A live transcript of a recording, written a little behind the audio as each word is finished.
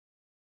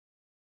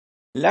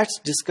Let's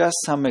discuss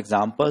some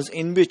examples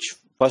in which,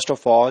 first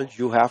of all,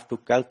 you have to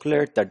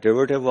calculate the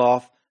derivative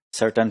of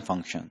certain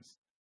functions.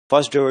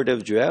 First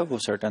derivative जो है वो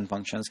certain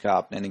functions का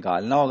आपने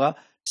निकालना होगा.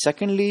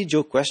 Secondly,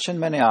 जो question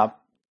मैंने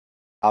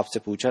आपसे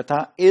पूछा था,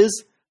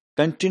 is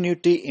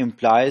continuity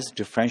implies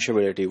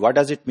differentiability. What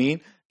does it mean?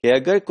 कि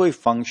अगर कोई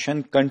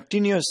function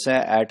continuous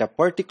है at a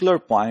particular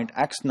point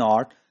x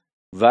naught,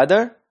 whether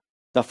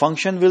the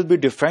function will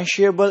be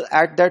differentiable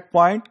at that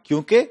point.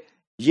 क्योंकि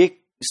ये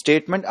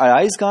statement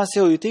arise कहां से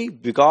हुई थी?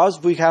 Because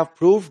we have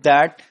proved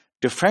that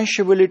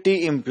differentiability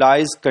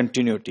implies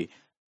continuity.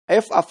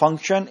 If a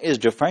function is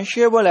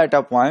differentiable at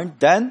a point,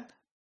 then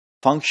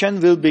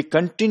function will be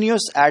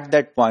continuous at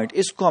that point.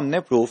 इसको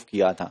हमने prove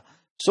किया था.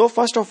 So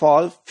first of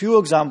all, few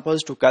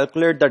examples to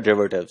calculate the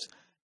derivatives.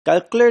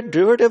 Calculate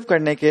derivative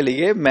करने के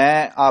लिए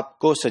मैं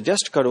आपको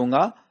suggest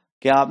करूंगा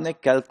कि आपने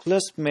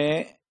calculus में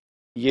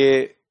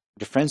ये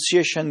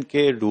differentiation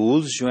के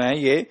rules जो हैं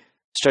ये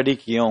स्टडी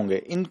किए होंगे.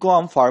 इनको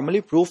हम फॉर्मली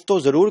प्रूफ तो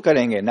जरूर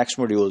करेंगे नेक्स्ट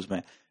मॉड्यूल्स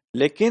में,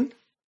 लेकिन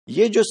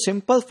ये जो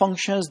सिंपल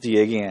फंक्शंस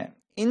दिए गए हैं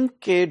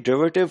इनके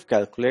डेरिवेटिव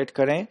कैलकुलेट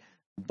करें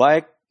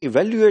bye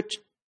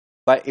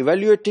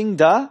evaluating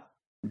the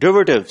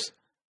derivatives.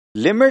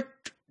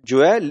 Limit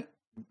जो है,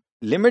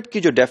 लिमिट की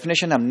जो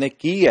डेफिनेशन हमने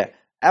की है,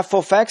 F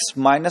of x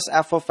minus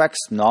F of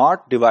x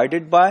not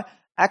divided by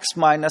x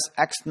minus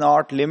x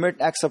not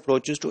limit x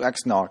approaches to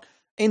x not.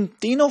 इन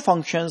तीनों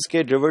फंक्शंस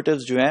के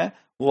डेरिवेटिव्स जो हैं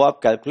वो आप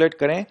कैलकुलेट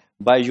करें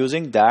by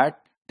using that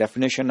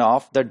definition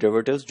of the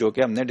derivatives जो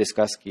कि हमने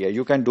डिस्कस किया.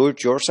 You can do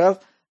it yourself.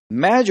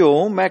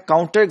 मैं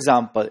counter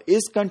example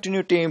is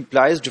continuity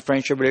implies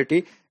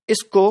differentiability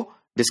इसको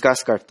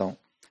डिस्कस करता हूं.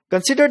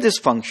 Consider this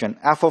function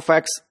f of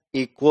x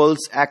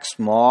equals x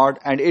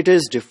mod and it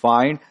is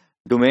defined.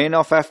 Domain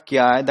of f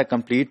क्या है? The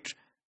complete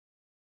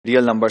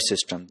real number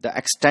system, the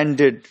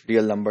extended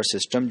real number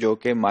system जो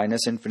कि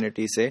minus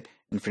infinity से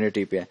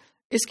infinity पे है.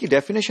 इसकी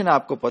डेफिनेशन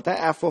आपको पता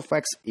है, f of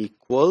x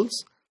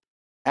equals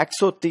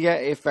x होती है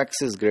if x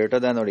is greater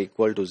than or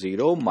equal to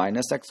 0,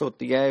 minus x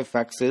होती है if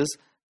x is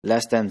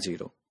less than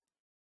 0.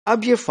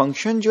 अब ये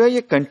फंक्शन जो है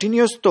ये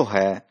कंटिन्यूस तो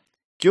है.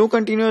 क्यों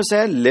कंटिन्यूस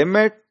है?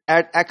 Limit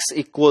at x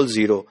equal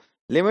 0,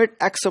 limit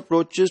x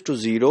approaches to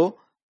 0,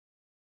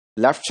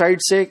 left side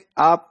से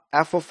आप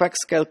f of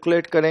x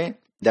कैलकुलेट करें,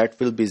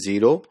 that will be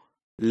 0.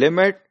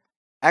 Limit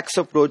x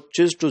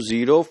approaches to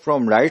 0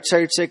 from right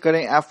side से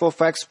करें f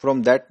of x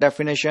from that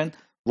definition,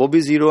 वो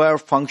भी 0 है. और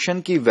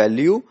फंक्शन की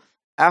वैल्यू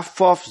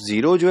f of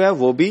 0 जो है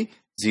वो भी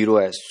 0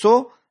 है.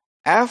 सो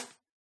f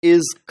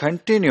is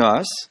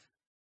continuous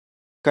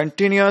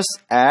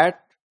at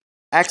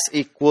x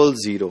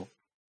equals 0.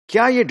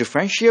 क्या ये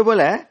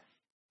डिफरेंशिएबल है?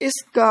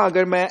 इसका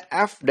अगर मैं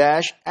f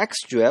dash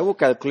x जो है वो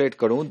कैलकुलेट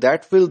करूं,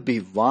 that will be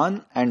 1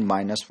 and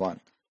 -1.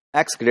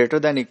 x greater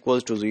than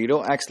equals to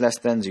 0, x less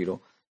than 0.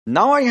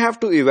 Now I have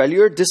to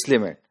evaluate this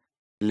limit.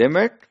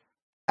 Limit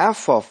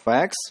f of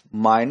x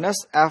minus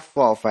f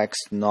of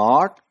x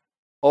naught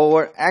over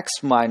x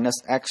minus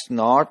x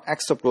naught,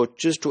 x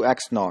approaches to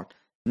x naught.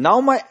 Now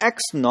my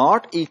x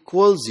naught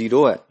equals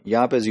 0 है.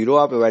 यहाँ पे 0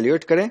 आप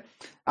evaluate करें.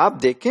 आप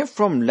देखें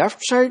from left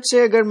side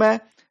से अगर मैं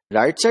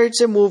राइट साइड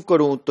से मूव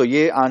करूं तो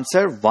ये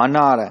आंसर 1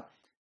 आ रहा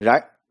है.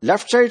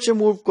 लेफ्ट साइड से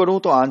मूव करूं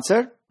तो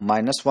आंसर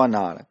 -1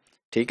 आ रहा है.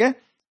 ठीक है,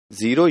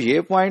 0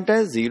 ये पॉइंट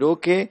है. 0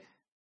 के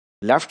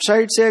लेफ्ट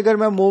साइड से अगर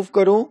मैं मूव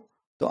करूं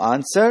तो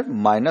आंसर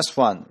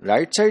 -1,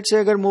 राइट साइड से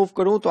अगर मूव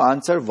करूं तो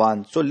answer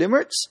 1. So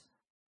limits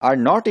are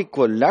not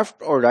equal.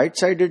 Left और राइट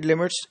साइडेड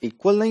लिमिट्स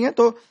इक्वल नहीं है,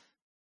 तो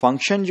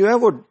फंक्शन जो है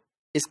वो,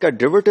 इसका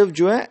डेरिवेटिव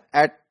जो है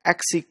एट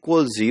x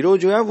इक्वल 0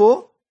 जो है वो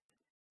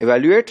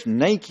इवेल्युएट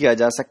नहीं किया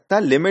जा सकता,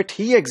 लिमिट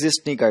ही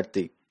एग्जिस्ट नहीं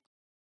करती.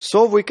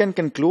 So we can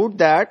conclude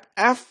that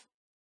f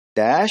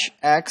dash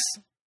x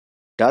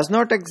does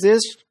not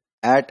exist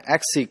at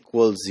x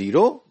equals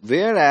 0,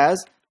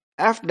 whereas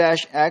f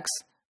dash x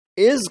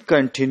is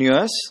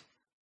continuous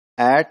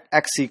at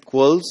x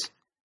equals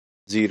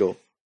 0.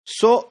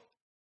 So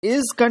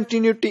is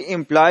continuity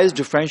implies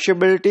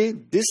differentiability?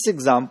 This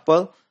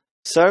example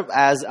serve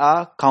as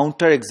a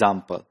counter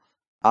example.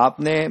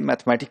 आपने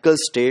mathematical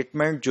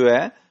statement जो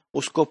है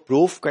उसको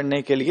proof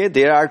करने के लिए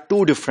there are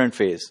two different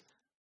ways.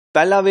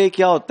 पहला वे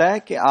क्या होता है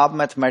कि आप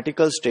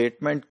mathematical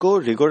statement को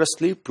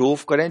rigorously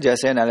proof करें,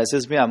 जैसे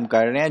analysis में हम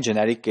कर रहे हैं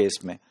generic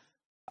case में.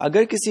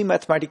 अगर किसी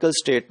mathematical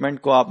statement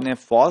को आपने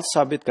false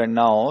साबित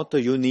करना हो तो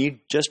you need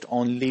just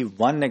only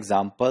one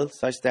example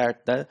such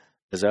that the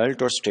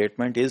result or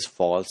statement is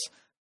false.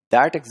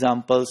 That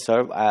example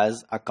serve as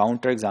a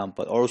counter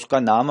example, और उसका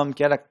नाम हम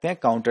क्या रखते हैं?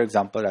 counter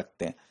example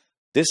रखते हैं.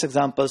 This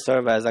example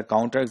serve as a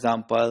counter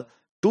example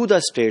to the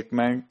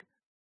statement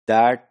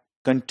that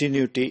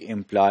continuity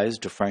implies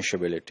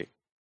differentiability.